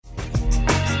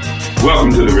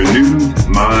Welcome to the Renewed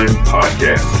Mind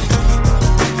Podcast,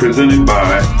 presented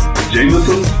by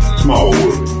Jameson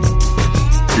Smallwood,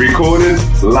 recorded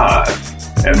live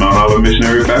at Mount Olive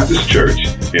Missionary Baptist Church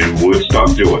in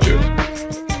Woodstock, Georgia.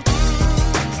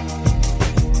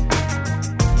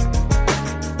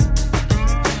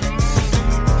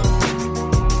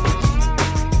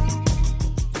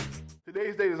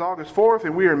 Today's date is August 4th,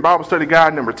 and we are in Bible Study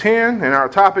Guide number 10, and our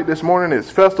topic this morning is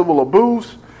Festival of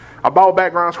Booths. Our Bible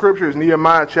background scripture is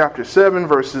Nehemiah chapter 7,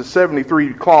 verses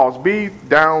 73, clause B,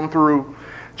 down through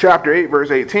chapter 8, verse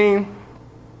 18.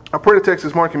 Our prayer text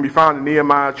this morning can be found in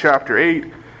Nehemiah chapter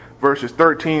 8, verses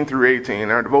 13 through 18.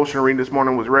 Our devotional reading this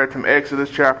morning was read from Exodus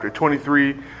chapter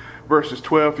 23, verses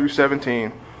 12 through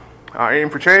 17. Our aim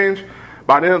for change: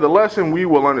 by the end of the lesson, we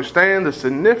will understand the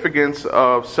significance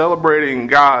of celebrating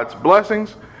God's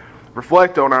blessings,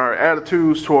 reflect on our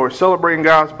attitudes towards celebrating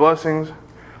God's blessings,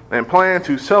 and plan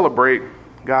to celebrate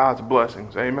God's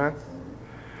blessings. Amen.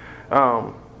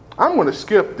 I'm going to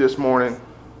skip this morning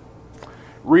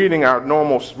reading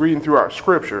through our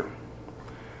scripture,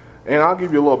 and I'll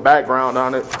give you a little background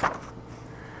on it.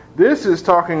 This is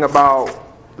talking about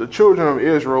the children of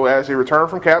Israel as they return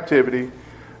from captivity,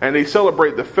 and they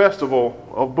celebrate the festival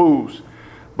of booths.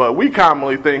 But we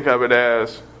commonly think of it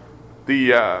as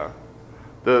we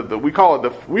call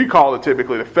it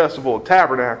typically the Festival of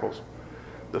Tabernacles.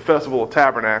 The Festival of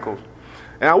Tabernacles.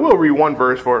 And I will read one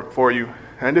verse for you.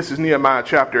 And this is Nehemiah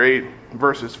chapter 8,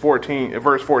 verse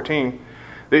 14.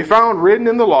 They found written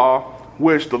in the law,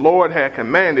 which the Lord had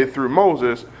commanded through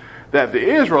Moses, that the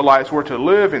Israelites were to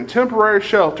live in temporary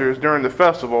shelters during the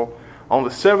festival on the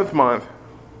 7th month.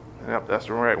 Yep, that's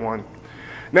the right one.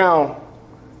 Now,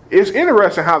 it's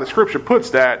interesting how the scripture puts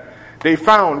that. They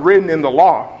found written in the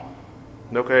law.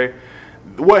 Okay?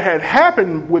 What had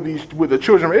happened with the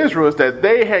children of Israel is that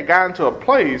they had gotten to a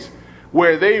place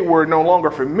where they were no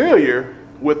longer familiar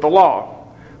with the law,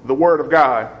 the Word of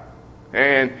God,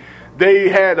 and they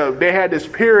had this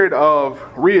period of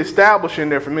reestablishing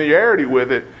their familiarity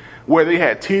with it, where they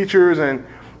had teachers and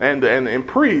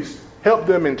priests help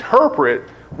them interpret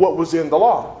what was in the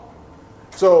law.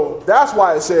 So that's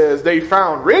why it says they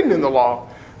found written in the law,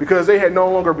 because they had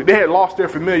lost their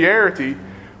familiarity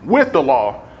with the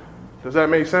law. Does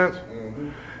that make sense? Mm-hmm.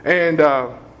 And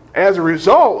as a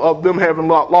result of them having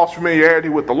lost familiarity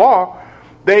with the law,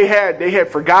 they had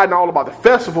forgotten all about the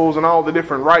festivals and all the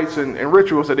different rites and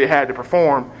rituals that they had to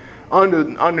perform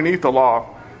underneath the law.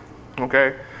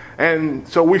 Okay? And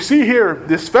so we see here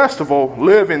this festival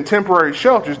live in temporary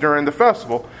shelters during the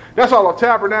festival. That's all a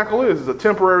tabernacle is a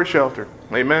temporary shelter.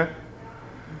 Amen?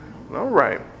 All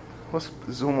right. Let's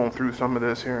zoom on through some of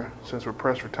this here since we're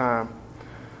pressed for time.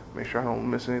 Make sure I don't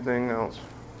miss anything else.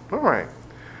 All right.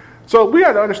 So we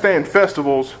have to understand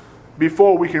festivals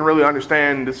before we can really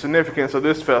understand the significance of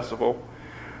this festival.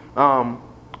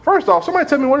 First off, somebody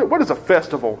tell me what is a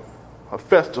festival? A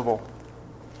festival.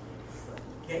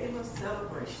 Gala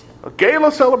celebration. A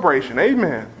gala celebration.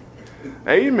 Amen.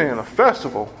 Amen. A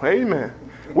festival. Amen.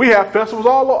 We have festivals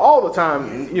all the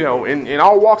time, in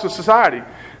all walks of society.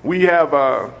 We have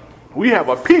a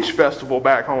peach festival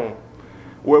back home,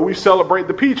 where we celebrate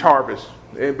the peach harvest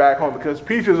back home, because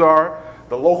peaches are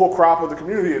the local crop of the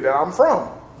community that I'm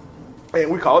from. And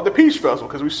we call it the Peach Festival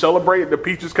because we celebrate the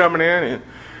peaches coming in, and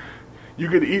you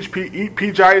get to eat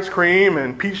peach ice cream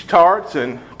and peach tarts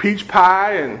and peach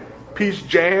pie and peach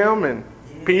jam and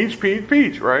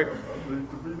peach, right?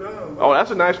 Oh,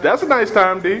 that's a nice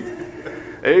time, D.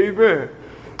 Amen.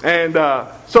 And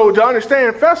so to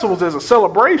understand festivals as a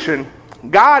celebration,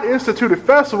 God instituted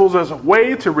festivals as a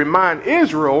way to remind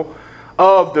Israel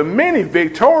of the many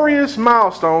victorious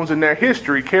milestones in their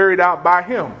history carried out by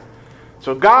him.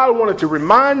 So God wanted to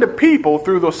remind the people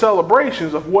through those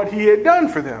celebrations of what he had done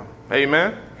for them.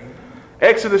 Amen.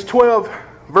 Exodus 12,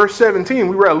 verse 17,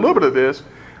 we read a little bit of this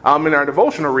in our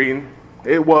devotional reading.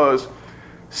 It was,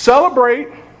 celebrate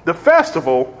the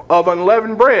festival of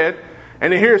unleavened bread.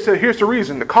 And then here's the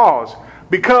reason, the cause.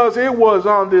 Because it was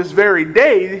on this very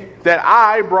day that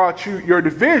I brought you your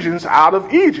divisions out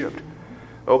of Egypt.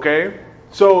 Okay?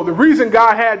 So the reason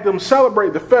God had them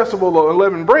celebrate the festival of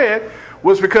unleavened bread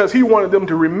was because he wanted them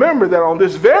to remember that on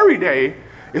this very day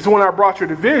is when I brought your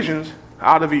divisions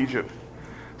out of Egypt.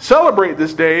 Celebrate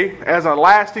this day as a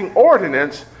lasting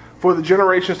ordinance for the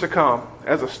generations to come,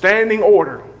 as a standing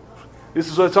order. This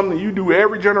is something you do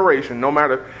every generation, no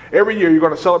matter, every year you're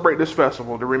going to celebrate this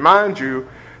festival to remind you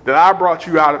that I brought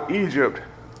you out of Egypt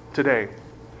today.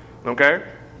 Okay?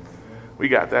 We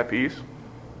got that piece.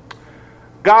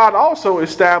 God also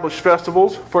established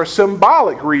festivals for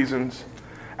symbolic reasons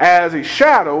as a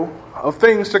shadow of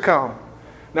things to come.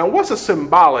 Now, what's a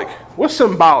symbolic? What's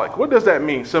symbolic? What does that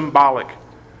mean, symbolic?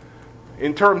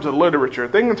 In terms of literature.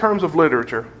 Think in terms of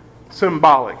literature.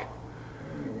 Symbolic.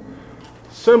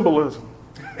 Symbolism.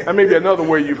 That may be another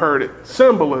way you've heard it.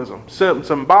 Symbolism.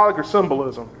 Symbolic or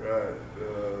symbolism. Right.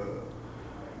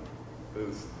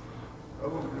 The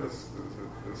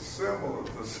symbol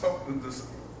of something.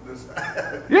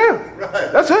 Yeah.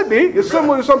 Right. That's it, D. It's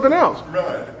similar to something else.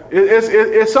 Right.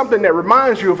 It's something that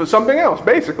reminds you of something else,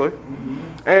 basically. Mm-hmm.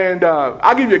 And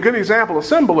I'll give you a good example of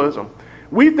symbolism.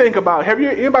 We think about,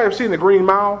 anybody ever seen The Green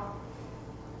Mile?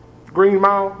 Green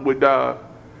Mile with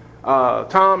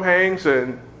Tom Hanks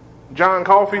and John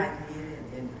Coffey? It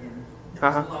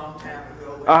was a long time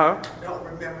ago. I don't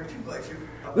remember too much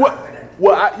about it.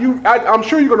 Well, I'm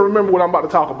sure you're going to remember what I'm about to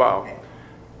talk about. Okay.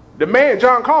 The man,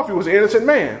 John Coffey, was an innocent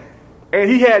man. And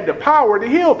he had the power to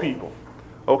heal people.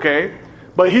 Okay?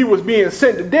 But he was being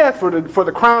sent to death for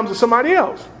the crimes of somebody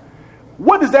else.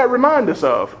 What does that remind us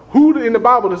of? Who in the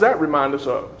Bible does that remind us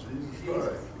of?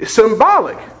 Jesus. It's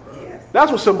symbolic. Yes.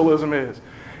 That's what symbolism is.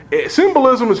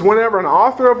 Symbolism is whenever an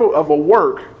author of a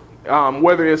work,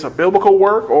 whether it's a biblical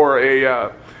work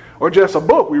or just a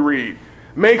book we read,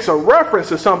 makes a reference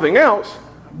to something else,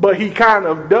 but he kind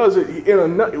of does it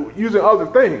using other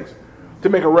things to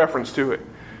make a reference to it.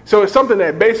 So it's something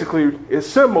that basically is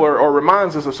similar or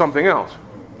reminds us of something else.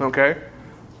 Okay?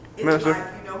 It's Minister?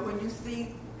 like, when you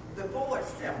see the Ford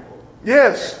symbol.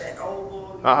 Yes. That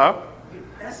oval.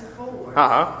 That's a Ford.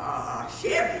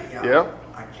 Chevy. Yeah.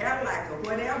 A Cadillac or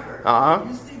whatever.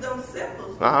 You see those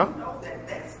symbols. You know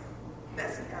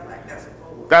that's a Cadillac. That's a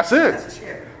Ford. That's it. That's a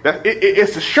Chevy.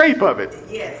 It's the shape of it.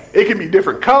 Yes. It can be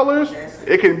different colors.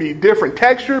 It can be different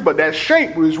texture, but that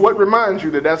shape is what reminds you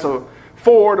that that's a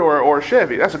Ford or a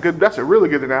Chevy. That's a really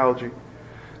good analogy.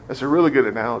 That's a really good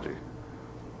analogy.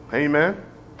 Amen.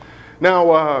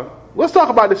 Now, let's talk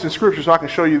about this in Scripture so I can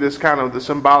show you this kind of the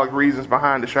symbolic reasons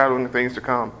behind the shadowing of things to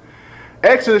come.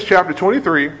 Exodus chapter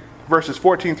 23, verses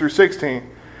 14 through 16.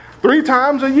 3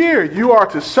 times a year you are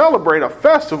to celebrate a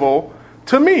festival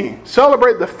to me.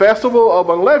 Celebrate the festival of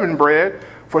unleavened bread.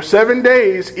 For 7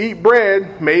 days eat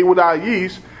bread made without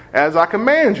yeast, as I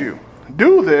command you.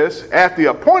 Do this at the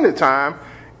appointed time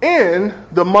in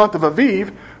the month of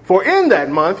Aviv, for in that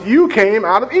month you came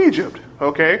out of Egypt.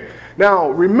 Okay? Now,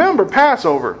 remember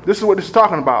Passover. This is what this is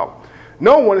talking about.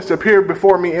 No one is to appear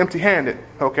before me empty-handed.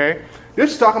 Okay?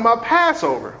 This is talking about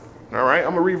Passover. All right?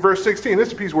 I'm going to read verse 16. This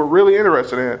is a piece we're really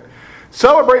interested in.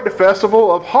 Celebrate the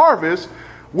festival of harvest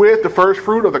with the first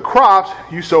fruit of the crops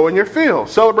you sow in your field.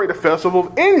 Celebrate the festival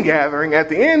of ingathering at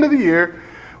the end of the year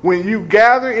when you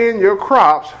gather in your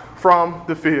crops from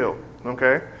the field.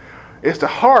 Okay? It's the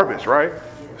harvest, right?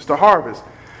 It's the harvest.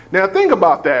 Now think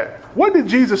about that. What did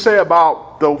Jesus say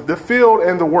about the field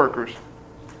and the workers? He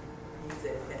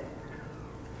said that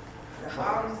the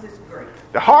harvest is great.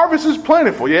 The harvest is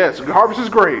plentiful, yes. The harvest is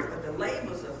great. But the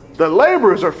laborers are few. The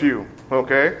laborers are few.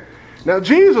 Okay? Now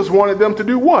Jesus wanted them to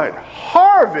do what?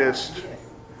 Harvest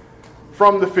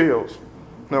from the fields.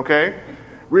 Okay?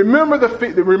 Remember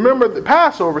the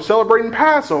Passover, celebrating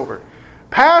Passover.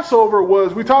 Passover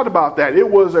was, we talked about that, it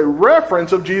was a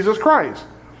reference of Jesus Christ.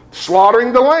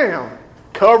 Slaughtering the lamb,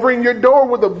 covering your door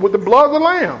with the blood of the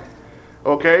lamb.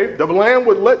 Okay? The lamb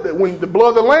when the blood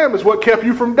of the lamb is what kept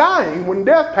you from dying when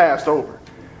death passed over.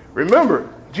 Remember,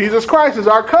 Jesus Christ is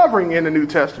our covering in the New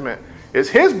Testament. It's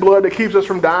His blood that keeps us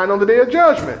from dying on the day of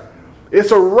judgment.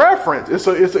 It's a reference. It's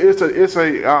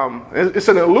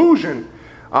an illusion,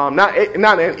 not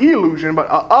an illusion, but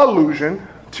an allusion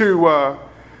to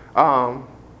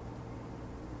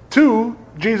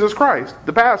Jesus Christ,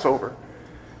 the Passover.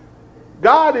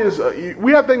 God is.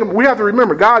 We have to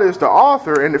remember God is the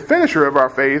author and the finisher of our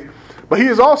faith, but He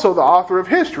is also the author of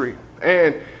history.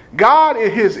 And God, in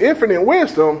His infinite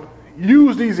wisdom,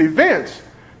 used these events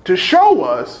to show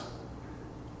us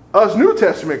New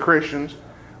Testament Christians,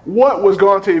 what was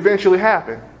going to eventually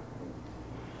happen.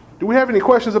 Do we have any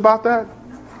questions about that?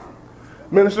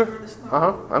 Minister?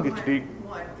 I'll get you deep.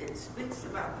 It speaks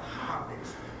about the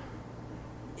harvest.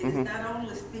 It is not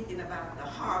only speaking about the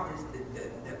harvest,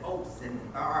 the oats and the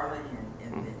barley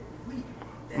and the wheat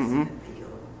that's in the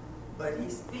field, but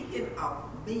he's speaking of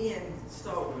being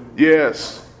sown.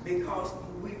 Yes. Because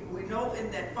we know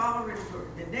in that following,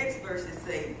 the next verse it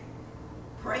says,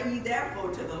 pray ye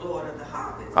therefore to the Lord of the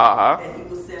harvest, that He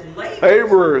will send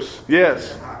laborers.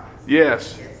 Yes.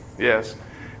 Yes.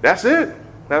 That's it.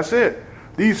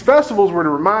 These festivals were to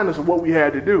remind us of what we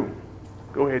had to do.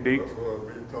 Go ahead, Deke. That's what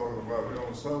we're talking about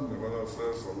on Sunday when I said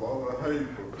it's a lot of hay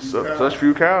for Such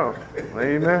few cows.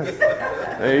 Amen.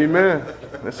 Amen.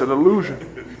 It's an illusion.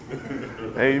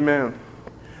 Amen.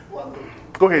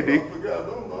 Go ahead, D. I forgot,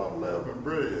 them unleavened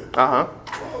bread. Uh-huh.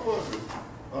 Why was it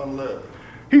unleavened?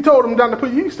 He told them not to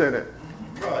put yeast in it.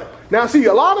 Right. Now, see,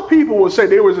 a lot of people would say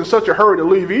they was in such a hurry to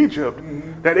leave Egypt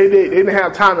that they didn't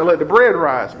have time to let the bread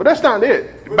rise. But that's not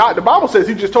it. The Bible says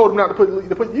he just told them not to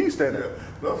put yeast in it. Yeah,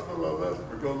 that's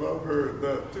because I've heard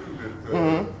that too,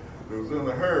 that it was in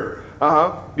a hurry.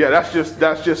 Yeah, that's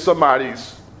just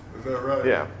somebody's. Is that right?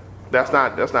 Yeah, that's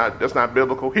not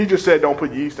biblical. He just said don't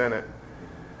put yeast in it.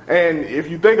 And if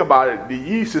you think about it, the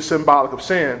yeast is symbolic of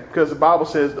sin, because the Bible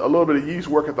says a little bit of yeast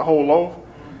worketh the whole loaf.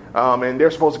 And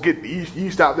they're supposed to get the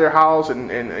yeast out their house, and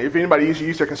if anybody eats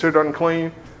yeast, they're considered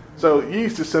unclean. So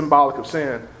yeast is symbolic of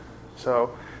sin.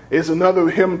 So it's another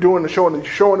him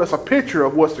showing us a picture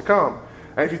of what's to come.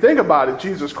 And if you think about it,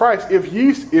 Jesus Christ, if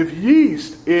yeast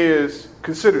is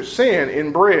considered sin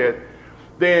in bread,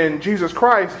 then Jesus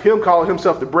Christ, him calling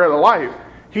himself the bread of life,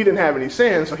 he didn't have any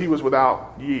sin, so he was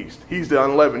without yeast. He's the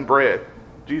unleavened bread,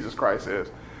 Jesus Christ is.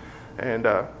 And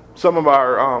some of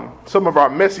our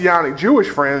Messianic Jewish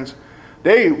friends,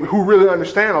 who really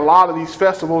understand a lot of these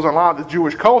festivals and a lot of the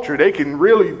Jewish culture, they can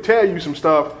really tell you some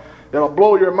stuff that'll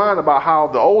blow your mind about how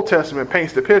the Old Testament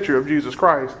paints the picture of Jesus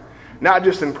Christ, not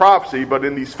just in prophecy, but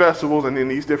in these festivals and in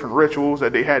these different rituals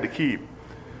that they had to keep.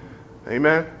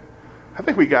 Amen? I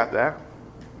think we got that.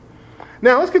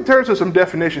 Now, let's get turned to some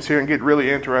definitions here and get really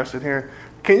interested here.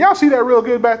 Can y'all see that real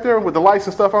good back there with the lights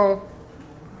and stuff on?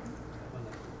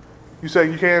 You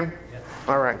say you can? Yeah.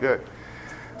 All right, good.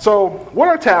 So, what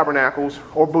are tabernacles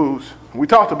or booths? We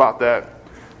talked about that.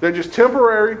 They're just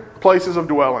temporary places of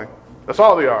dwelling. That's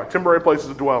all they are, temporary places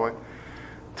of dwelling.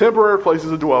 Temporary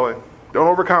places of dwelling.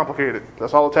 Don't overcomplicate it.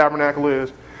 That's all a tabernacle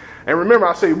is. And remember,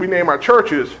 I say we name our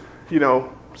churches,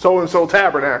 so-and-so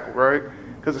tabernacle, right?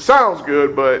 Because it sounds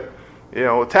good, but,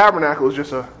 a tabernacle is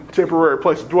just a temporary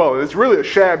place of dwelling. It's really a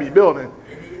shabby building.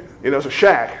 It's a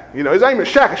shack. It's not even a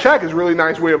shack. A shack is a really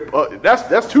nice way of,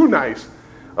 that's too nice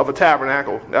of a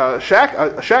tabernacle. A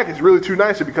shack is really too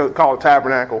nice to be called a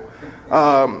tabernacle.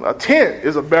 A tent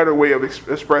is a better way of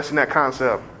expressing that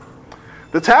concept.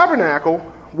 The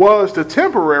tabernacle was the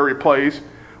temporary place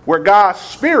where God's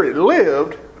Spirit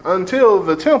lived until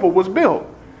the temple was built.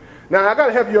 Now, I got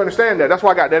to help you understand that. That's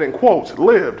why I got that in quotes,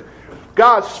 lived.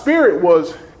 God's Spirit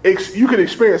you could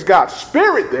experience God's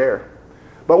Spirit there,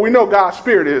 but we know God's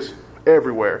Spirit is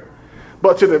everywhere.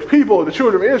 But to the people, the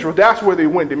children of Israel, that's where they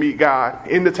went to meet God,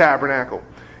 in the tabernacle.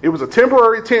 It was a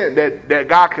temporary tent that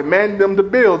God commanded them to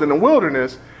build in the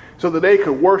wilderness so that they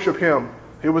could worship him.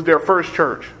 It was their first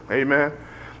church. Amen.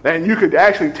 And you could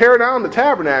actually tear down the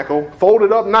tabernacle, fold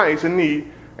it up nice and neat,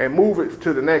 and move it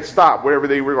to the next stop, wherever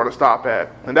they were going to stop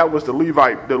at. And that was the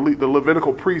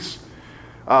Levitical priest's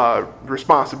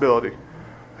responsibility.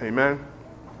 Amen.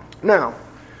 Now,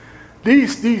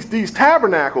 these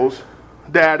tabernacles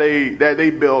that they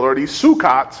build, or these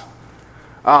sukkots,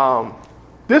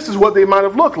 this is what they might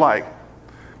have looked like.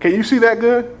 Can you see that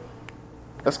good?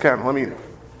 That's kind of, let me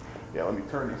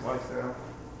turn these lights down.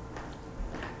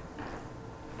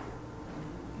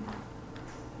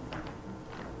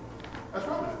 That's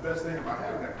probably the best thing about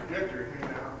having that projector here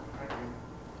now.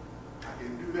 I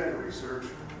can do that research.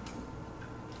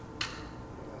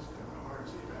 That's kind of hard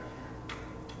to see back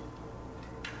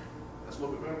here. That's a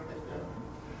little bit better.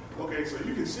 Okay, so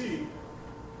you can see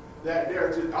that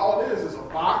all it is a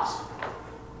box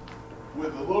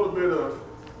with a little bit of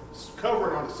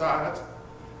covering on the sides.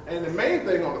 And the main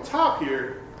thing on the top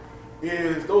here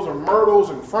is those are myrtles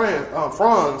and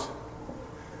fronds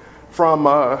from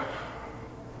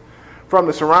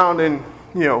the surrounding,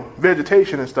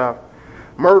 vegetation and stuff.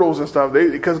 Myrtles and stuff.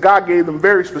 Because God gave them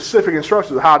very specific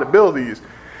instructions of how to build these.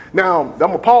 Now, I'm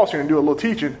going to pause here and do a little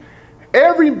teaching.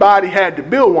 Everybody had to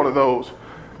build one of those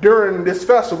during this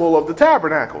festival of the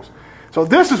tabernacles. So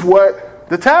this is what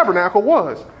the tabernacle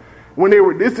was. When they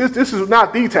were this is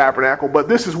not the tabernacle, but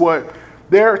this is what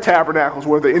their tabernacles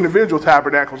were, the individual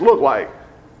tabernacles look like.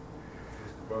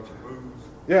 Just a bunch of booths.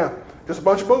 Yeah, just a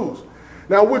bunch of booths.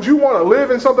 Now, would you want to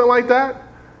live in something like that?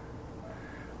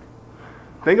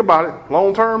 Think about it.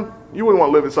 Long term, you wouldn't want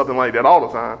to live in something like that all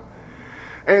the time.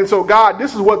 And so God,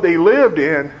 this is what they lived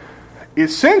in,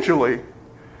 essentially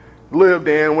lived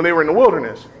in when they were in the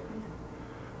wilderness.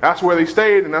 That's where they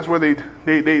stayed, and that's where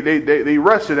they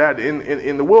rested at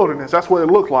in the wilderness. That's what it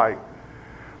looked like.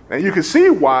 And you can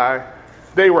see why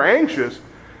they were anxious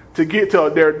to get to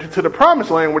the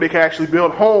promised land where they could actually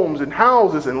build homes and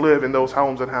houses and live in those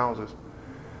homes and houses.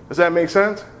 Does that make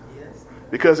sense? Yes.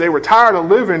 Because they were tired of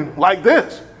living like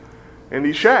this in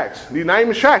these shacks. These not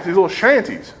even shacks, these little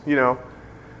shanties,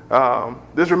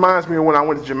 This reminds me of when I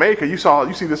went to Jamaica. You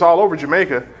see this all over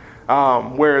Jamaica.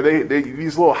 where they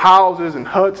these little houses and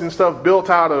huts and stuff built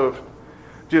out of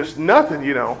just nothing,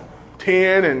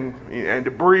 tin and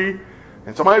debris,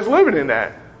 and somebody's living in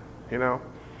that, and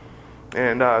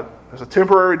it's a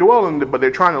temporary dwelling, but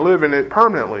they're trying to live in it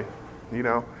permanently,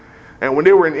 And when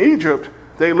they were in Egypt,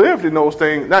 they lived in those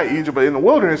things, not Egypt, but in the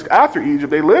wilderness after Egypt,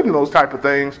 they lived in those type of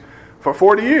things for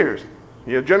 40 years.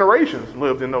 Generations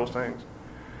lived in those things.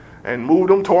 And moved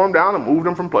them, tore them down, and moved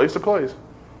them from place to place.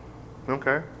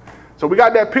 Okay? So we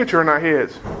got that picture in our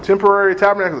heads. Temporary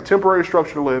tabernacle is a temporary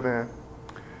structure to live in.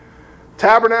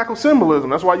 Tabernacle symbolism.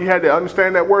 That's why you had to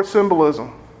understand that word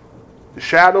symbolism. The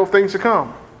shadow of things to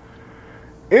come.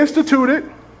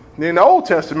 Instituted, in the Old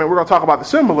Testament, we're going to talk about the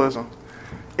symbolism.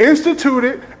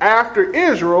 Instituted after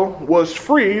Israel was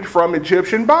freed from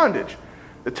Egyptian bondage.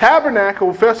 The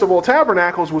tabernacle, Festival of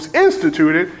Tabernacles, was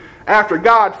instituted after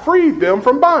God freed them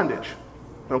from bondage.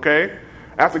 Okay?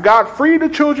 After God freed the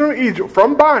children of Egypt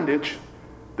from bondage,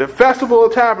 the Festival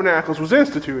of Tabernacles was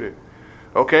instituted.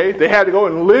 Okay? They had to go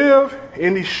and live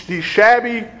in these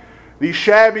shabby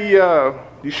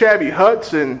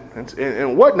huts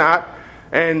and whatnot,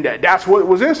 and that's what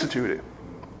was instituted.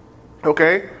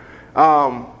 Okay?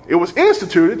 It was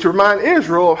instituted to remind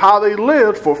Israel of how they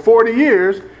lived for 40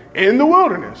 years in the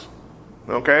wilderness.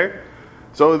 Okay?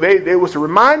 So they was to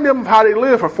remind them of how they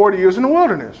lived for 40 years in the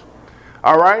wilderness.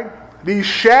 All right? These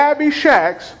shabby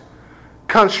shacks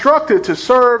constructed to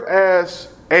serve as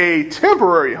a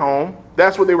temporary home.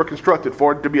 That's what they were constructed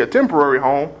for, to be a temporary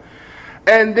home.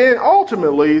 And then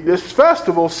ultimately, this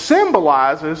festival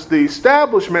symbolizes the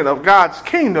establishment of God's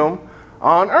kingdom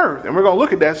on earth. And we're going to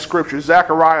look at that scripture,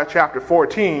 Zechariah chapter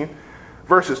 14,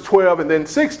 verses 12 and then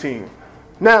 16.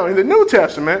 Now, in the New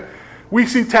Testament, we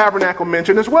see tabernacle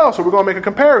mentioned as well. So we're going to make a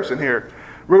comparison here.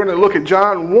 We're going to look at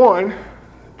John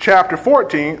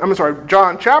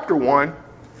chapter 1,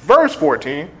 verse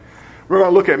 14. We're going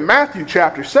to look at Matthew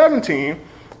chapter 17,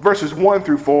 verses 1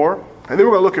 through 4. And then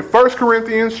we're going to look at 1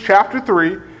 Corinthians chapter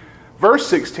 3, verse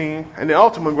 16. And then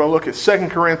ultimately we're going to look at 2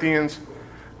 Corinthians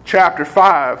chapter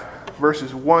 5,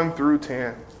 verses 1 through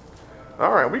 10.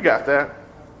 All right, we got that.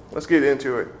 Let's get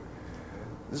into it.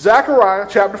 Zechariah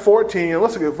chapter 14,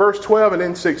 let's look at verse 12 and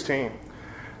then 16.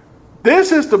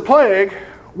 This is the plague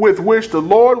with which the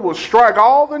Lord will strike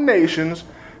all the nations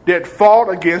that fought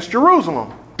against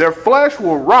Jerusalem. Their flesh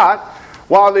will rot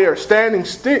while they are standing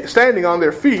on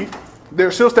their feet.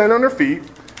 They're still standing on their feet.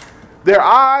 Their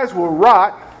eyes will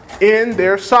rot in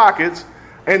their sockets,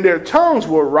 and their tongues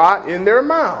will rot in their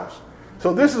mouths.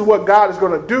 So this is what God is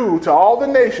going to do to all the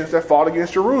nations that fought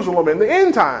against Jerusalem in the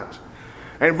end times.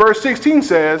 And verse 16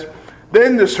 says,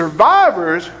 then the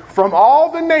survivors from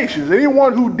all the nations,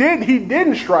 anyone who he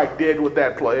didn't strike dead with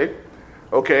that plague,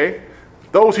 okay,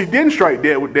 those he didn't strike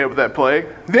dead with that plague,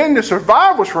 then the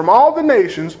survivors from all the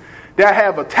nations that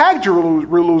have attacked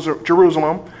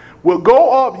Jerusalem will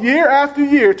go up year after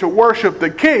year to worship the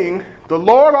King, the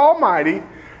Lord Almighty,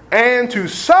 and to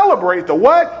celebrate the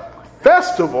what?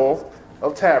 Festival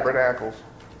of Tabernacles.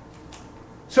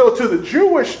 So to the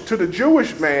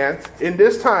Jewish man in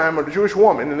this time, or the Jewish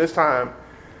woman in this time,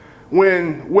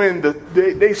 when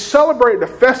they celebrated the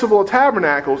Festival of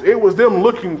Tabernacles, it was them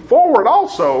looking forward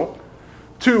also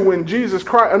to when Jesus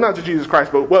Christ, not to Jesus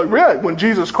Christ, but really when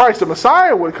Jesus Christ the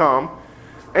Messiah would come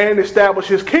and establish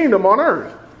his kingdom on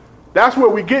earth. That's where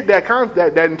we get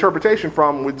that interpretation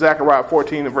from with Zechariah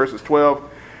 14 and verses 12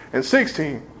 and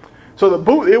 16. So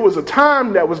it was a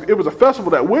time it was a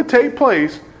festival that would take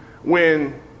place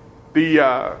when when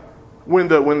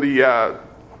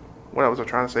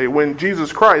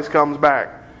Jesus Christ comes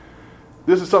back.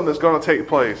 This is something that's going to take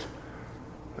place.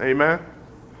 Amen.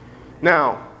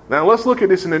 Now let's look at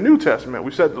this in the New Testament.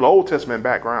 We said the Old Testament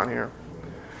background here.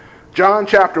 John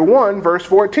chapter 1, verse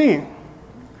 14.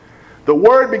 The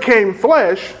Word became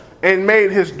flesh and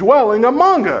made his dwelling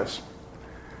among us.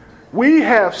 We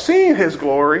have seen his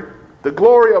glory, the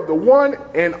glory of the one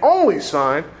and only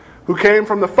Son, who came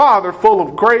from the Father, full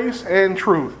of grace and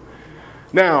truth.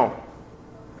 Now,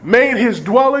 made his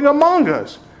dwelling among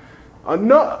us.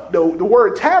 The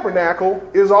word tabernacle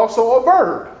is also a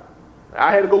verb.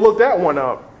 I had to go look that one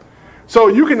up.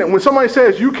 So when somebody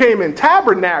says you came and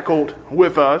tabernacled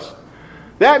with us,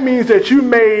 that means that you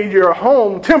made your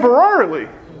home temporarily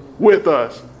with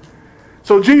us.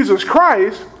 So Jesus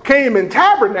Christ came and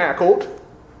tabernacled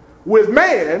with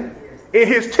man in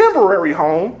his temporary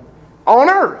home on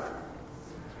earth.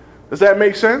 Does that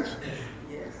make sense?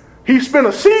 Yes. He spent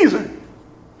a season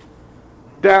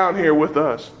down here with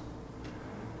us.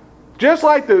 Just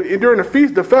like during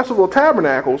the Festival of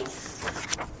Tabernacles,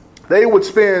 they would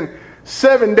spend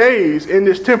 7 days in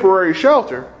this temporary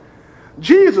shelter.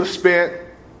 Jesus spent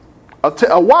a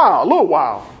little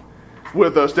while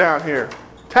with us down here,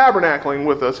 tabernacling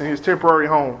with us in his temporary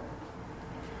home.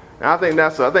 And I think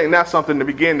that's something to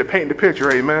begin to paint the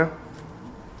picture, amen.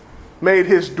 Made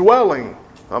his dwelling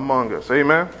among us,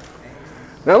 amen.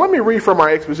 Now let me read from our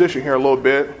exposition here a little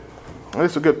bit. And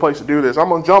this is a good place to do this. I'm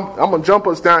gonna jump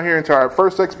us down here into our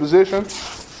first exposition,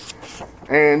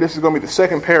 and this is gonna be the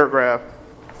second paragraph.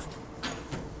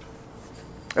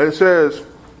 And it says,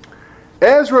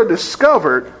 Ezra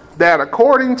discovered that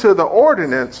according to the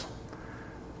ordinance,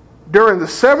 during the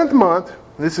 7th month,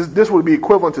 this would be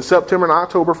equivalent to September and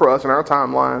October for us in our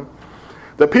timeline,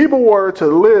 the people were to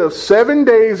live 7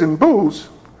 days in booths,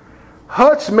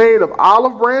 huts made of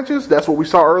olive branches, that's what we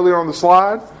saw earlier on the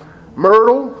slide,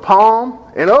 myrtle, palm,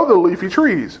 and other leafy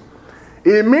trees.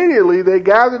 Immediately they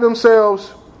gathered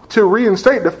themselves to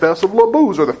reinstate the festival of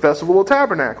booths, or the festival of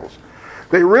tabernacles.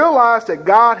 They realized that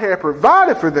God had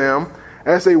provided for them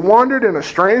as they wandered in a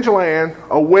strange land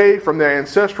away from their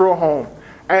ancestral home.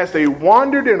 As they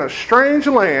wandered in a strange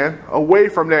land away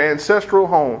from their ancestral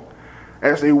home.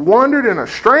 As they wandered in a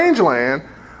strange land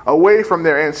away from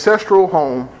their ancestral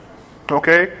home.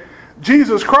 Okay?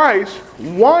 Jesus Christ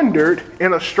wandered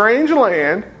in a strange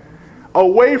land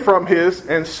away from his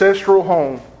ancestral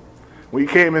home when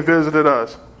he came and visited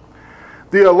us.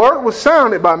 The alert was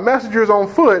sounded by messengers on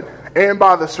foot and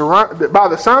by the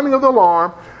sounding of the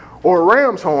alarm or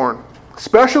ram's horn.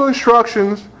 Special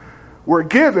instructions were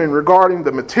given regarding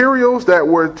the materials that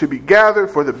were to be gathered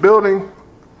for the building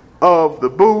of the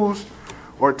booths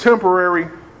or temporary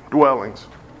dwellings.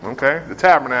 Okay? The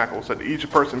tabernacles that each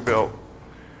person built.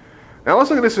 Now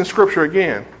let's look at this in Scripture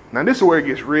again. Now this is where it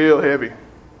gets real heavy.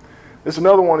 This is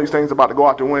another one of these things about to go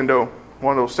out the window.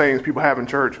 One of those sayings people have in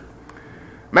church.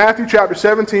 Matthew chapter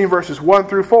 17 verses 1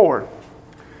 through 4.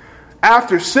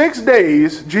 After 6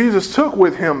 days, Jesus took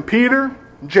with him Peter,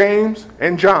 James,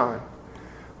 and John.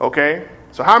 Okay?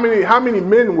 So how many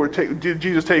men did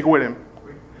Jesus take with him?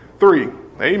 3.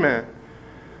 Amen.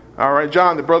 All right,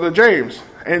 John, the brother of James.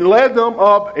 And led them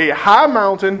up a high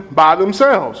mountain by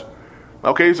themselves.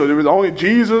 Okay, so there was only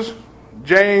Jesus,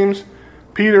 James,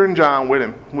 Peter, and John with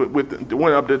him.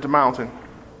 Went up the mountain.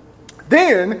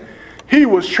 Then he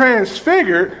was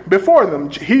transfigured before them,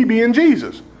 he being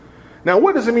Jesus. Now,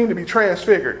 what does it mean to be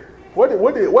transfigured?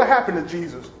 What happened to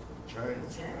Jesus?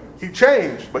 He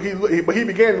changed, but he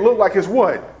began to look like his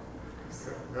what?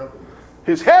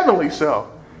 His heavenly self.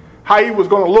 How he was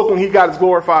going to look when he got his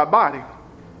glorified body.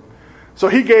 So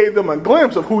he gave them a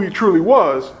glimpse of who he truly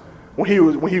was when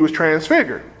he was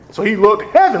transfigured. So he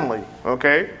looked heavenly.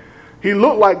 Okay, he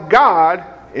looked like God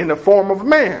in the form of a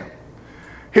man.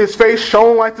 His face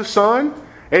shone like the sun,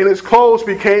 and his clothes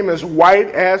became as white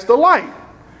as the light.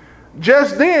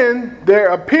 Just then there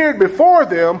appeared before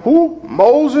them who?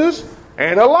 Moses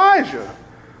and Elijah,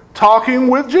 talking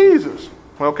with Jesus.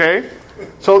 Okay?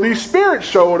 So these spirits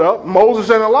showed up, Moses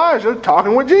and Elijah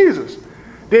talking with Jesus.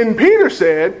 Then Peter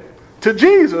said to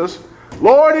Jesus,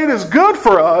 Lord, it is good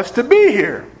for us to be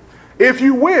here. If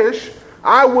you wish,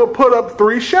 I will put up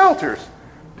 3 shelters.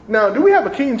 Now, do we have a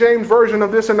King James version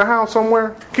of this in the house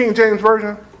somewhere? King James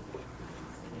version?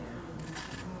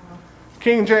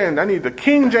 King James. I need the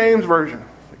King James version.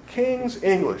 The King's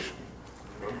English.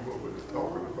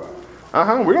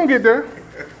 We're going to get there.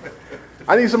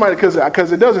 I need somebody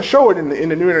because it doesn't show it in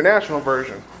the New International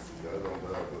Version.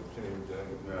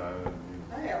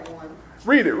 I have one.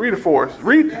 Read it for us.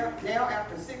 Now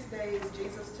after 6 days,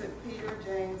 Jesus took Peter,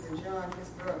 James, and John, his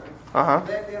brother,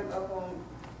 led them up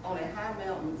on a high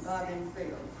mountain by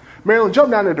themselves. Marilyn,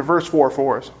 jump down to verse 4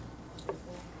 for us.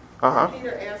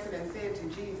 Peter answered and said to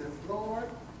Jesus, Lord,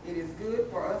 it is good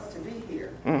for us to be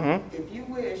here. If you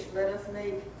wish, let us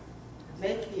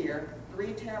make here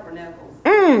 3 tabernacles.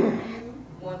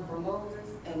 One for Moses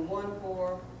and one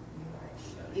for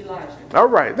Elijah. All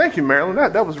right. Thank you, Marilyn.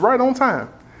 That was right on time.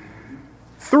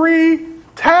 3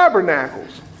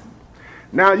 tabernacles.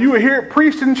 Now, you would hear it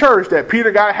preached in church that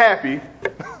Peter got happy.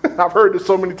 I've heard this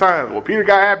so many times. Well, Peter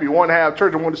got happy, wanted to have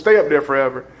church and wanted to stay up there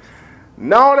forever.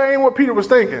 No, that ain't what Peter was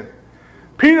thinking.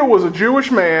 Peter was a Jewish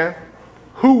man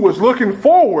who was looking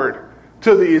forward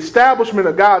to the establishment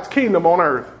of God's kingdom on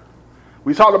earth.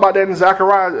 We talked about that in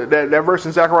Zechariah, that verse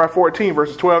in Zechariah 14,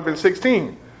 verses 12 and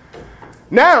 16.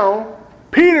 Now,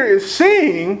 Peter is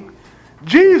seeing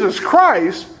Jesus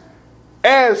Christ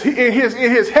as in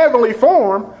his heavenly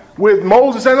form with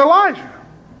Moses and Elijah.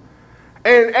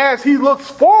 And as he looks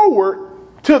forward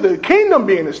to the kingdom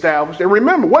being established, and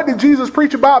remember, what did Jesus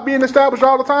preach about being established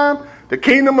all the time? The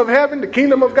kingdom of heaven, the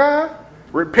kingdom of God.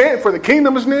 Repent, for the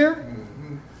kingdom is near.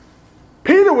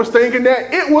 Peter was thinking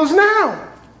that it was now.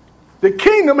 The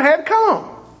kingdom had come.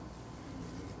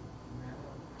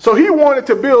 So he wanted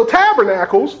to build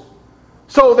tabernacles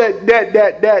so that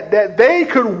they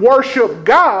could worship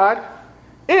God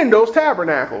in those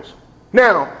tabernacles.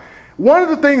 Now, one of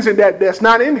the things that's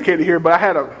not indicated here, but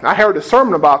I heard a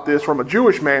sermon about this from a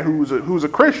Jewish man who's a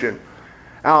Christian.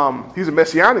 He's a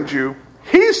Messianic Jew.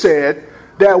 He said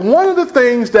that one of the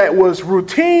things that was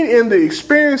routine in the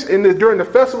experience during the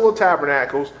Festival of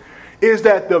Tabernacles is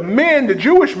that the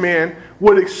Jewish men,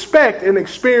 would expect an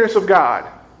experience of God.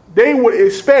 They would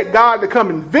expect God to come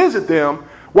and visit them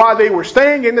while they were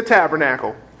staying in the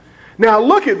tabernacle. Now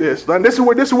look at this. This is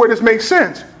where this makes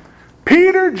sense.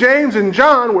 Peter, James, and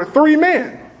John were 3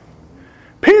 men.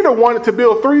 Peter wanted to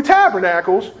build 3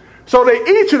 tabernacles so that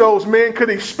each of those men could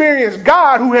experience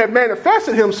God who had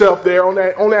manifested himself there on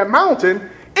that mountain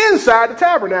inside the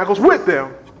tabernacles with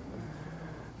them.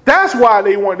 That's why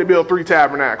they wanted to build 3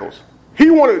 tabernacles. He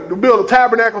wanted to build a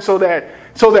tabernacle so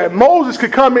that Moses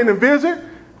could come in and visit,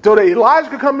 so that Elijah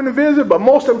could come in and visit, but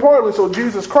most importantly, so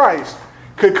Jesus Christ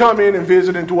could come in and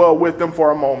visit and dwell with them for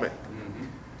a moment.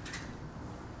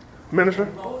 Minister?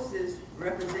 Moses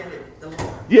represented the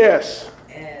Lord. Yes.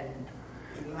 And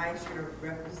Elisha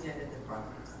represented the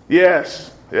prophets.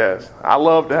 Yes. I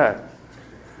love that.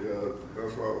 Yeah,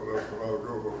 that's what we're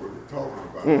talking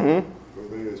about. Mm-hmm. So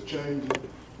there's changing.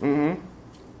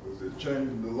 Mm-hmm. Is it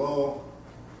changing the law?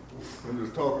 I'm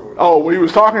just talking with we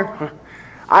was talking?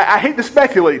 I hate to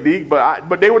speculate, Deke,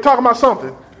 but they were talking about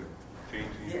something.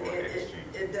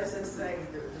 It doesn't say,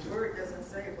 the word doesn't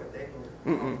say what they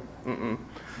were.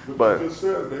 But you just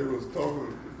said they was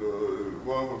talking,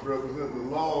 one was representing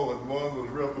the law and one was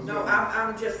representing... No,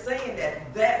 I'm just saying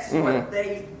that's what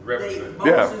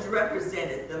Moses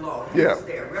represented the law. He was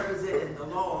there representing the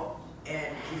law,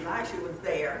 and Elisha was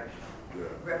there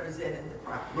representing the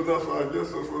prophets. But I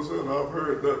guess that's what I'm saying. I've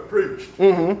heard that preached.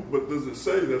 But does it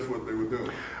say that's what they were doing?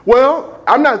 Well,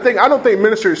 I don't think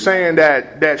minister is saying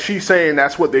that she's saying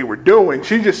that's what they were doing.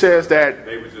 She just says that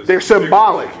they're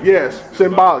symbolic. Yes,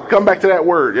 symbolic. Come back to that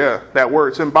word. Yeah, that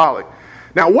word, symbolic.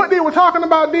 Now, what they were talking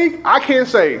about, Deke, I can't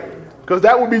say, because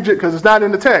that would be because it's not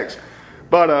in the text.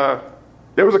 But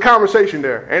there was a conversation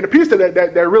there, and the piece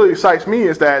that really excites me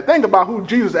is that think about who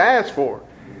Jesus asked for.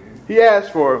 He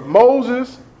asked for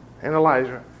Moses and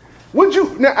Elijah.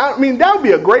 That would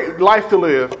be a great life to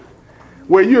live,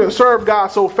 where you serve God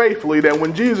so faithfully that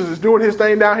when Jesus is doing his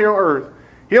thing down here on earth,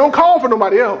 he don't call for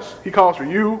nobody else. He calls for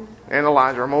you and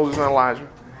Elijah, or Moses and Elijah.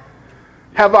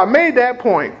 Have I made that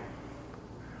point?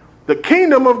 The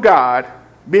kingdom of God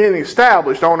being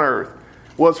established on earth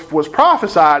was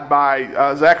prophesied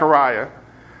by Zechariah,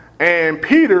 and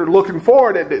Peter, looking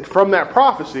forward from that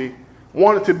prophecy,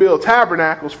 wanted to build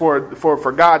tabernacles for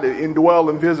God to indwell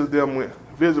and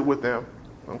visit with them.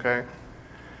 Okay,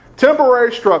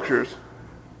 temporary structures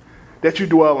that you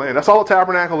dwell in. That's all a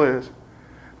tabernacle is.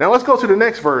 Now let's go to the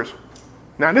next verse.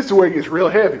 Now this is where it gets real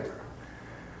heavy.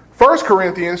 1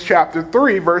 Corinthians chapter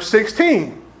 3, verse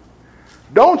 16.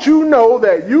 Don't you know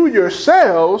that you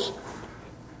yourselves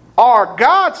are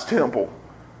God's temple,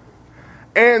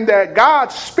 and that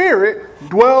God's Spirit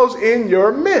dwells in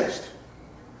your midst?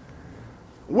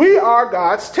 We are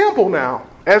God's temple now,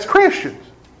 as Christians.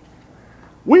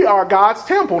 We are God's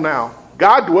temple now.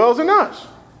 God dwells in us.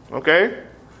 Okay?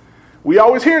 We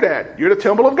always hear that. You're the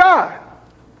temple of God.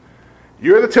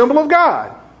 You're the temple of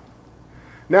God.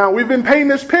 Now, we've been painting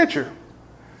this picture,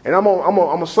 and I'm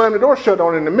gonna slam the door shut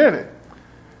on it in a minute.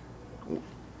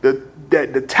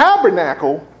 The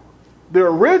tabernacle, the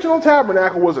original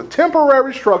tabernacle, was a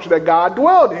temporary structure that God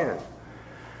dwelled in.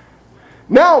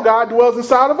 Now God dwells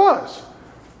inside of us.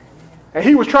 And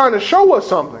he was trying to show us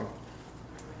something.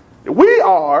 We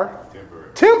are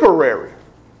temporary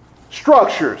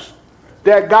structures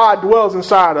that God dwells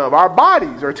inside of. Our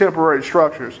bodies are temporary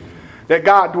structures that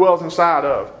God dwells inside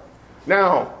of.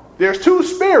 Now, there's 2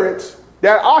 spirits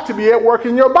that ought to be at work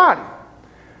in your body.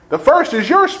 The first is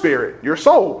your spirit, your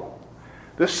soul.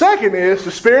 The second is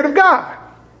the Spirit of God.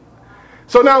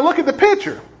 So now look at the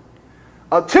picture.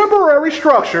 A temporary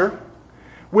structure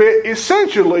with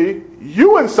essentially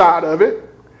you inside of it,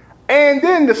 and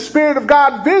then the Spirit of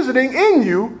God visiting in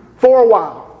you for a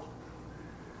while.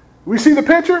 We see the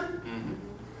picture? Mm-hmm.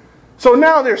 So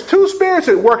now there's 2 spirits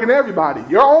at work in everybody.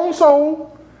 Your own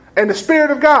soul and the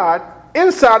Spirit of God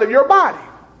inside of your body.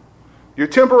 Your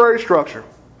temporary structure.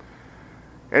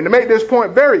 And to make this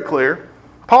point very clear,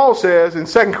 Paul says in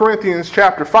 2 Corinthians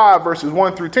chapter 5, verses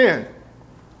 1 through 10,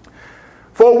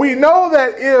 for we know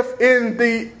that if in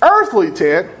the earthly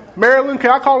tent, Marilyn,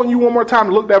 can I call on you one more time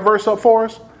to look that verse up for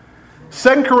us?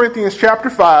 2 Corinthians chapter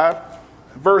 5,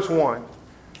 verse 1. I'm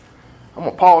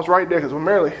going to pause right there because when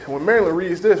Marilyn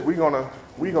reads this, we're gonna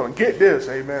get this,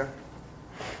 amen.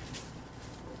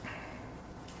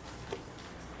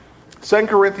 2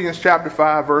 Corinthians chapter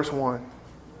 5, verse 1.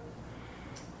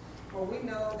 For we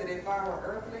know that if our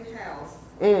earthly house,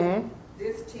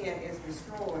 this tent is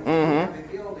destroyed, we have a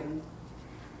building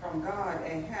from God,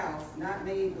 a house not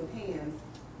made with hands,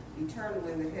 eternal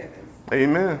in the heavens.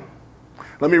 Amen.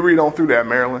 Let me read on through that,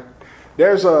 Marilyn.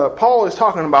 Paul is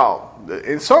talking about,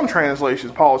 in some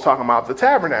translations, Paul is talking about the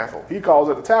tabernacle. He calls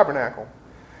it a tabernacle.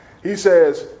 He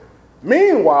says,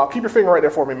 meanwhile, keep your finger right there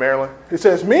for me, Marilyn. He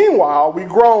says, meanwhile, we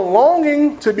groan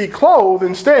longing to be clothed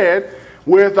instead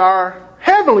with our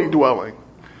heavenly dwelling.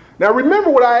 Now, remember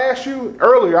what I asked you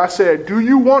earlier. I said, do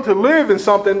you want to live in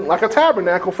something like a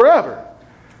tabernacle forever?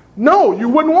 No, you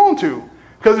wouldn't want to,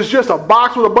 because it's just a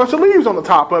box with a bunch of leaves on the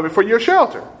top of it for your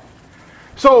shelter.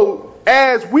 So,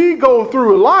 as we go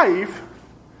through life,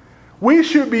 we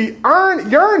should be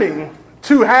yearning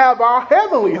to have our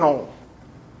heavenly home.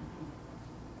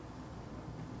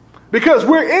 Because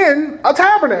we're in a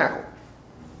tabernacle,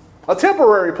 a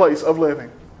temporary place of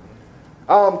living.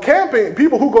 Camping,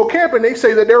 people who go camping, they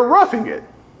say that they're roughing it,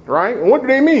 right? And what do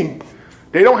they mean?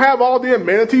 They don't have all the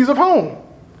amenities of home.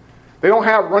 They don't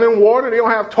have running water. They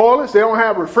don't have toilets. They don't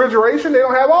have refrigeration. They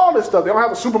don't have all this stuff. They don't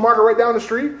have a supermarket right down the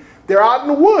street. They're out in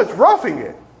the woods roughing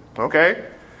it, okay?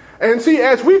 And see,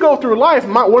 as we go through life,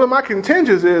 one of my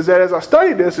contentions is that as I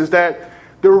study this is that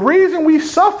the reason we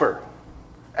suffer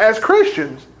as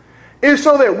Christians is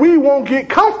so that we won't get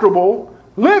comfortable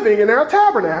living in our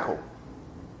tabernacle.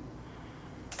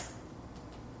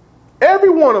 Every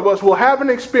one of us will have an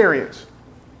experience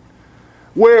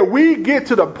where we get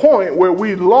to the point where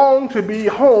we long to be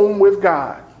home with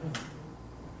God.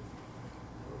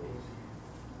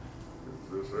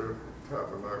 This earth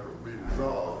tabernacle be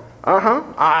dissolved.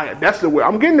 That's the way.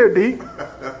 I'm getting there, D.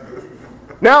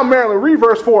 Now, Marilyn, read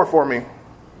verse 4 for me.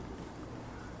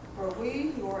 For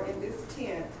we who are in this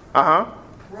tent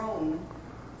groan,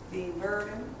 being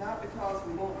burdened, not because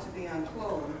we want to be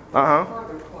unclothed, but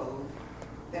further clothed,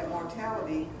 that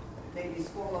mortality may be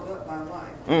swallowed up by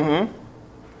life.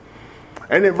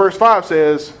 And then verse 5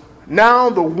 says, now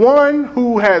the one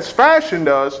who has fashioned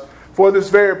us for this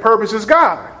very purpose is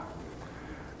God.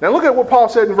 Now look at what Paul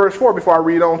said in verse 4 before I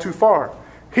read on too far.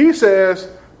 He says,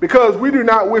 because we do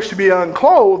not wish to be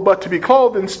unclothed, but to be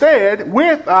clothed instead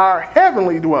with our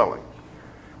heavenly dwelling.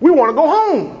 We want to go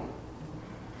home.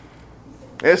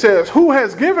 It says, who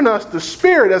has given us the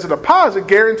Spirit as a deposit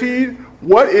guaranteed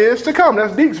what is to come.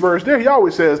 That's Deke's verse there. He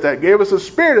always says that. Gave us the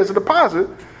Spirit as a deposit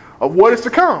of what is to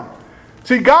come.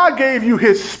 See, God gave you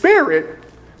His Spirit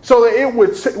so that it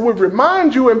would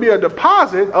remind you and be a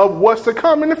deposit of what's to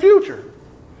come in the future.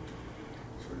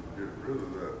 So you get rid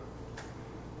of that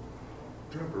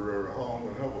temporary home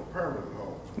and have a permanent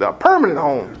home. The permanent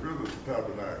home. Get rid of the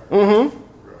tabernacle.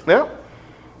 Right. Yep.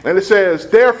 And it says,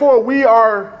 therefore we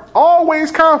are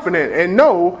always confident and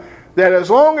know that as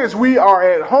long as we are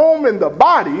at home in the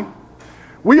body,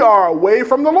 we are away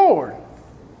from the Lord.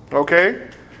 Okay?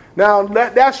 Now,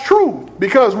 that's true,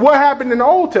 because what happened in the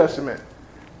Old Testament?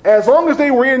 As long as they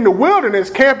were in the wilderness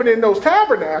camping in those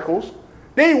tabernacles,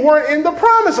 they weren't in the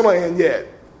promised land yet.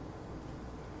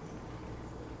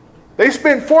 They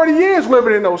spent 40 years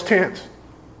living in those tents,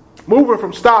 moving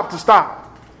from stop to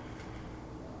stop.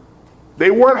 They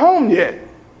weren't home yet.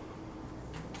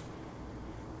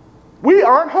 We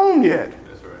aren't home yet.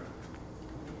 That's right.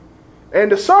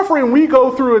 And the suffering we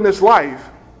go through in this life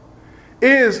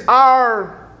is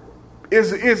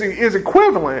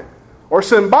equivalent or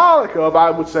symbolic of, I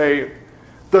would say,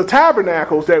 the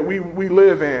tabernacles that we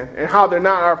live in and how they're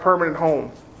not our permanent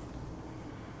home.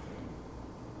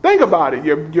 Think about it.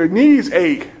 Your knees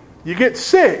ache. You get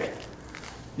sick.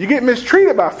 You get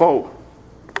mistreated by folk.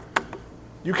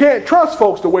 You can't trust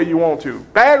folks the way you want to.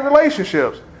 Bad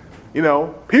relationships. You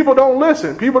know, people don't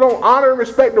listen. People don't honor and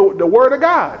respect the word of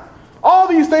God. All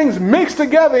these things mixed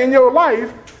together in your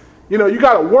life. You know, you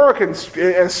got to work and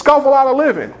scuffle out a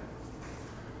living.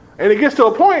 And it gets to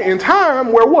a point in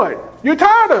time where what? You're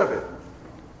tired of it.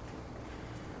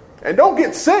 And don't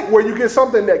get sick where you get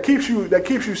something that keeps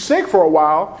you sick for a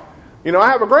while. You know, I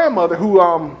have a grandmother who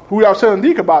I was telling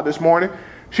Deke about this morning.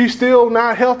 She's still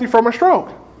not healthy from a stroke.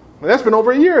 And that's been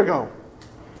over a year ago.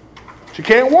 She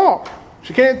can't walk.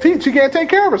 She can't take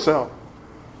care of herself.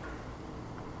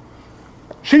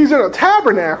 She's in a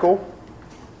tabernacle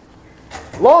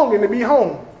longing to be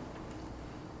home.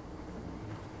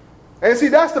 And see,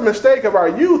 that's the mistake of our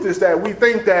youth, is that we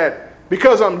think that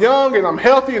because I'm young and I'm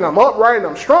healthy and I'm upright and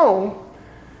I'm strong,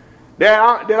 that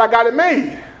I got it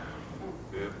made.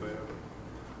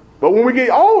 But when we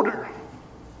get older,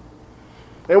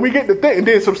 and we get to think, and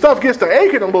then some stuff gets to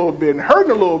aching a little bit and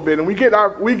hurting a little bit, and we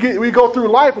go through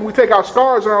life and we take our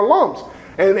scars and our lumps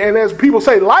And as people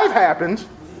say, life happens,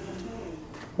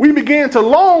 we begin to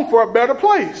long for a better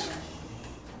place.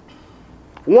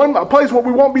 A place where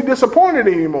we won't be disappointed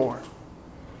anymore.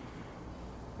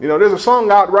 You know, there's a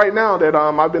song out right now that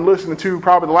I've been listening to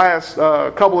probably the last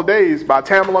couple of days by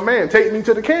Tamala Mann, Take Me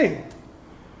to the King.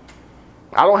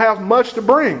 I don't have much to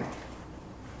bring.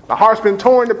 My heart's been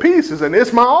torn to pieces, and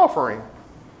it's my offering.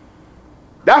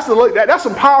 That's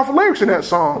some powerful lyrics in that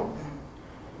song.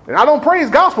 And I don't praise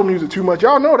gospel music too much.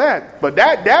 Y'all know that. But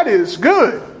that is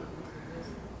good.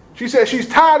 She said she's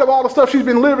tired of all the stuff she's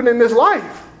been living in this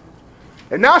life.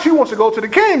 And now she wants to go to the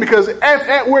king because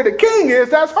at where the king is,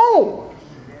 that's home.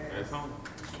 That's home.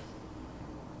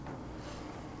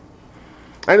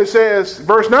 And it says,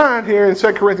 verse 9 here in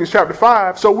 2 Corinthians chapter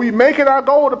 5, so we make it our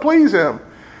goal to please him,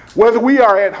 whether we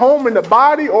are at home in the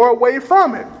body or away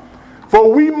from it. For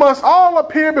we must all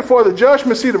appear before the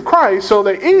judgment seat of Christ, so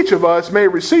that each of us may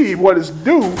receive what is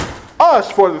due us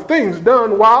for the things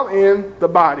done while in the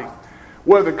body,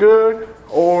 whether good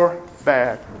or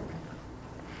bad.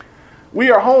 We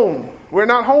are home. We're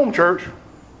not home, church.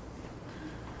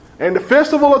 And the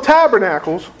Festival of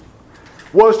Tabernacles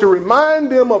was to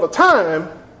remind them of a time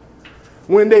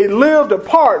when they lived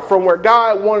apart from where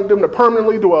God wanted them to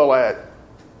permanently dwell at.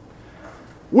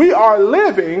 We are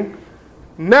living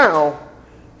now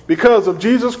because of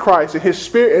Jesus Christ and His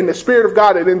Spirit and the Spirit of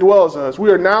God that indwells us.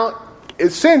 We are now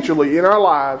essentially in our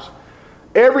lives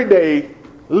every day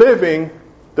living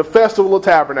the Festival of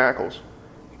Tabernacles.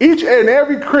 Each and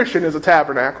every Christian is a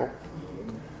tabernacle.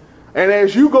 And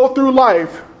as you go through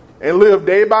life and live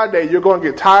day by day, you're going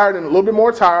to get tired and a little bit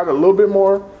more tired, a little bit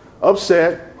more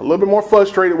upset, a little bit more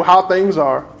frustrated with how things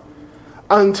are,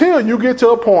 until you get to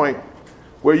a point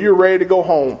where you're ready to go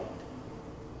home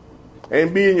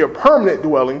and be in your permanent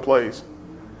dwelling place,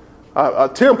 a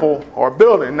temple or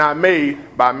building not made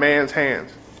by man's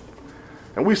hands.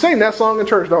 And we sing that song in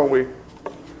church, don't we?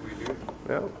 We do.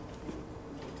 Yeah.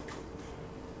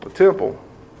 A temple,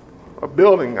 a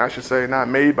building, I should say, not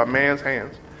made by man's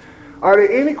hands. Are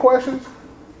there any questions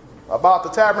about the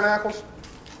tabernacles?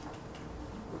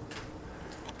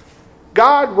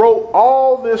 God wrote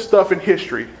all this stuff in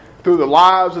history through the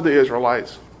lives of the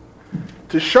Israelites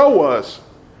to show us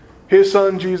His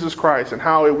Son Jesus Christ and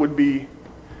how it would be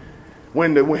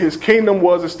when His kingdom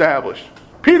was established.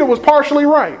 Peter was partially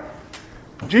right.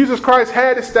 Jesus Christ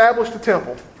had established the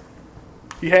temple.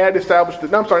 He had established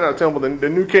the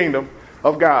new kingdom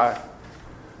of God.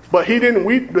 But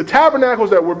the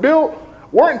tabernacles that were built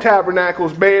weren't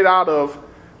tabernacles made out of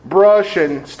brush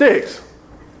and sticks.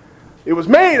 It was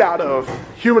made out of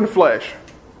human flesh.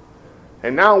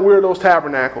 And now we're those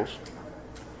tabernacles.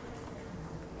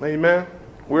 Amen.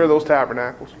 We're those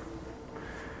tabernacles.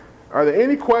 Are there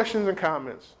any questions and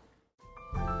comments?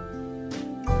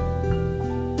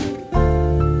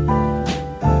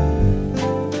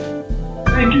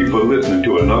 Thank you for listening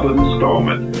to another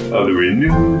installment of the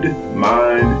Renewed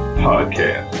Mind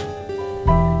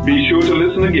Podcast. Be sure to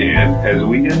listen again as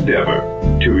we endeavor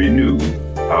to renew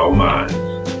our minds.